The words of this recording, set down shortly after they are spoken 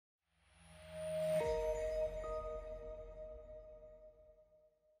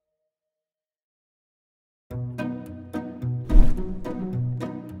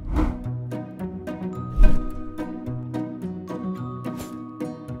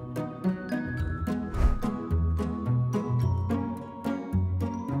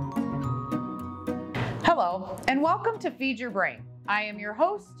and welcome to Feed Your Brain. I am your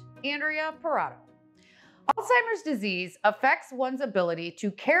host, Andrea Paratto. Alzheimer's disease affects one's ability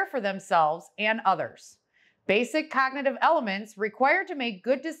to care for themselves and others. Basic cognitive elements required to make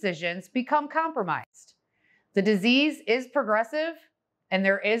good decisions become compromised. The disease is progressive and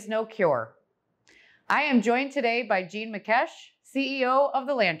there is no cure. I am joined today by Jean Makesh, CEO of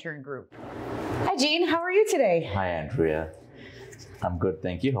the Lantern Group. Hi, Jean. How are you today? Hi, Andrea. I'm good,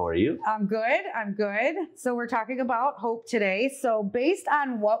 thank you. How are you? I'm good. So we're talking about hope today. So based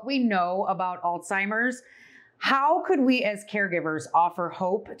on what we know about Alzheimer's, how could we as caregivers offer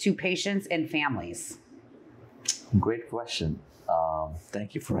hope to patients and families? Great question.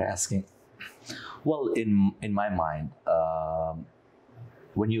 Thank you for asking. Well, in my mind,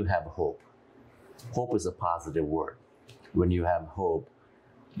 when you have hope is a positive word. When you have hope,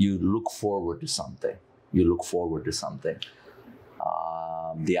 you look forward to something.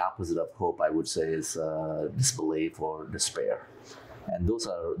 The opposite of hope, I would say, is disbelief or despair, and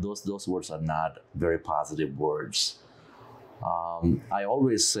those words are not very positive words. I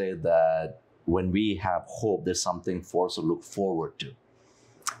always say that when we have hope, there's something for us to look forward to,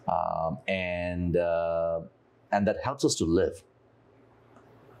 and that helps us to live.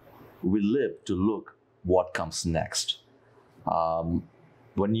 We live to look what comes next.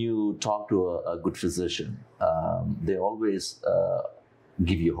 When you talk to a good physician, they always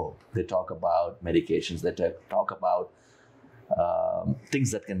give you hope. They talk about medications. They talk about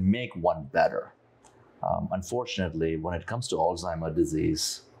things that can make one better. Unfortunately, when it comes to Alzheimer's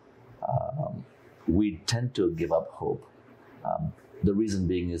disease, we tend to give up hope. The reason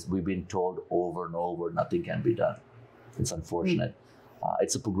being is we've been told over and over nothing can be done. It's unfortunate.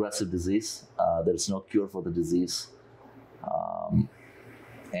 It's a progressive disease. There's no cure for the disease.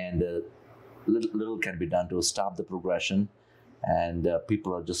 And little can be done to stop the progression, and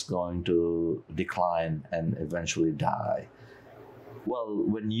people are just going to decline and eventually die. Well,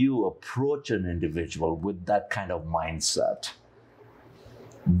 when you approach an individual with that kind of mindset,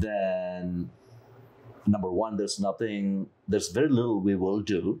 then number one, there's very little we will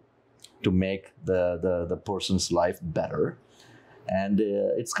do to make the person's life better. And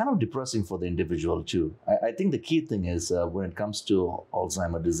it's kind of depressing for the individual too. I think the key thing is when it comes to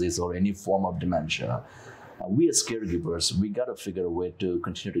Alzheimer's disease or any form of dementia, we as caregivers, we got to figure a way to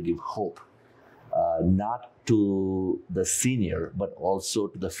continue to give hope, not to the senior, but also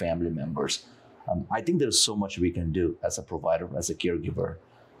to the family members. I think there's so much we can do as a provider, as a caregiver.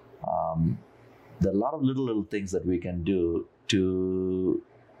 There are a lot of little things that we can do to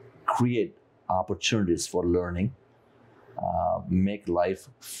create opportunities for learning, make life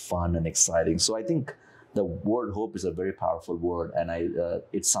fun and exciting. So I think the word hope is a very powerful word, and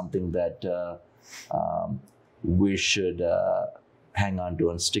it's something that we should hang on to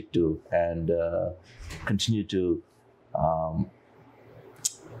and stick to, and continue to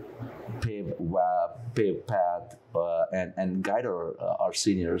pave path and guide our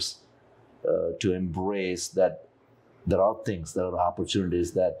seniors to embrace that there are things, there are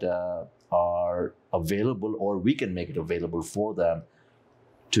opportunities that are available, or we can make it available for them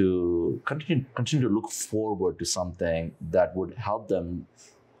to continue to look forward to something that would help them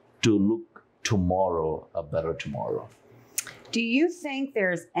to look tomorrow a better tomorrow. Do you think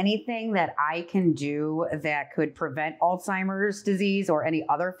there's anything that I can do that could prevent Alzheimer's disease or any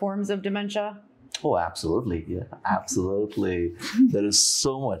other forms of dementia? Oh, absolutely. Yeah, absolutely. There is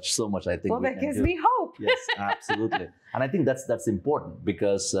so much I think. Well, that gives me hope. Yes, absolutely. And I think that's important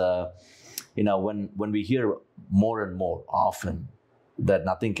because, when we hear more and more often that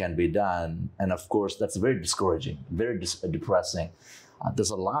nothing can be done, and of course, that's very discouraging, very depressing.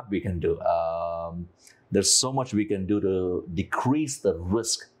 There's a lot we can do. There's so much we can do to decrease the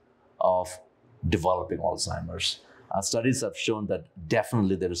risk of developing Alzheimer's. Studies have shown that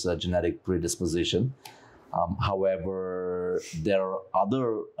definitely there is a genetic predisposition. However, there are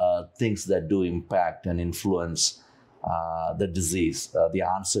other things that do impact and influence the disease, the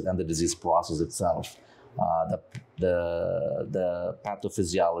onset and the disease process itself, the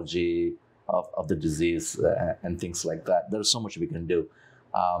pathophysiology of the disease and things like that. There's so much we can do.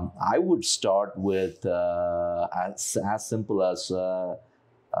 I would start with as simple as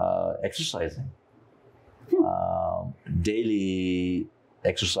exercising. Daily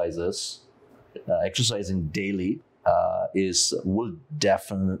exercises, exercising daily will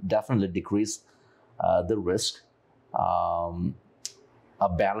definitely decrease the risk. A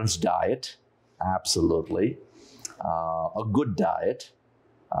balanced diet, absolutely. A good diet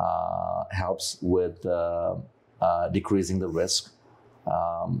helps with decreasing the risk.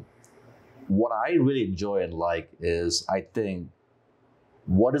 What I really enjoy and like is, I think,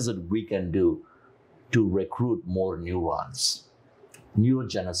 what is it we can do to recruit more neurons.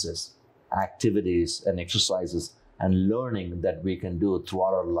 Neurogenesis, activities and exercises and learning that we can do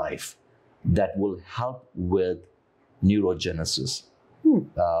throughout our life that will help with neurogenesis.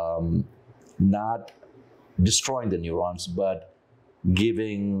 Not destroying the neurons, but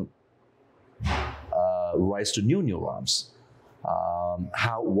giving rise to new neurons.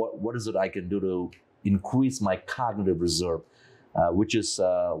 What is it I can do to increase my cognitive reserve? Which is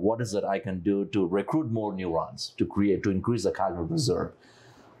what is it I can do to recruit more neurons to increase the cognitive reserve,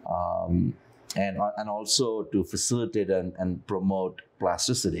 and also to facilitate and promote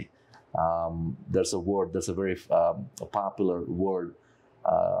plasticity. There's a very popular word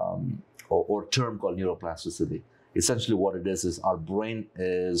or term called neuroplasticity. Essentially, what it is our brain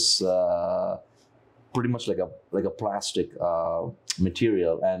is pretty much like a plastic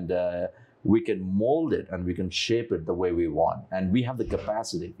material, and we can mold it and we can shape it the way we want, and we have the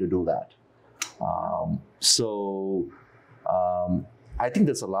capacity to do that. I think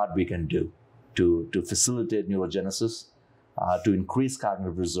there's a lot we can do to facilitate neurogenesis, to increase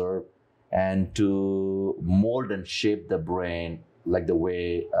cognitive reserve, and to mold and shape the brain like the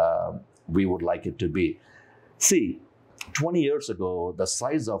way we would like it to be. See, 20 years ago, the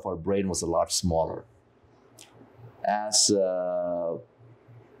size of our brain was a lot smaller. As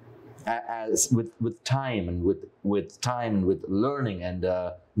with time and with learning and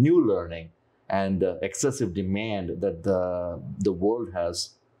new learning and excessive demand that the world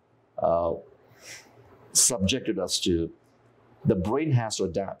has subjected us to, the brain has to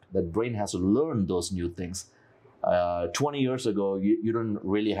adapt. The brain has to learn those new things. 20 years ago, you didn't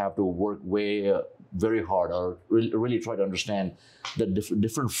really have to work very hard or really try to understand the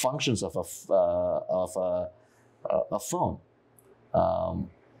different functions of a phone.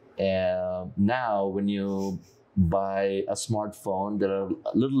 And now, when you buy a smartphone, there are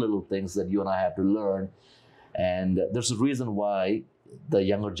little things that you and I have to learn. And there's a reason why the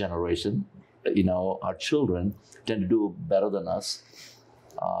younger generation, our children, tend to do better than us.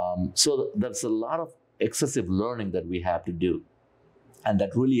 So there's a lot of excessive learning that we have to do. And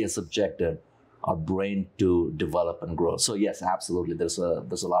that really has subjected our brain to develop and grow. So yes, absolutely, there's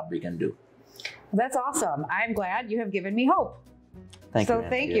a lot we can do. That's awesome. I'm glad you have given me hope. Thank you. So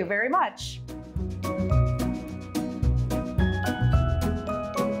thank you very much.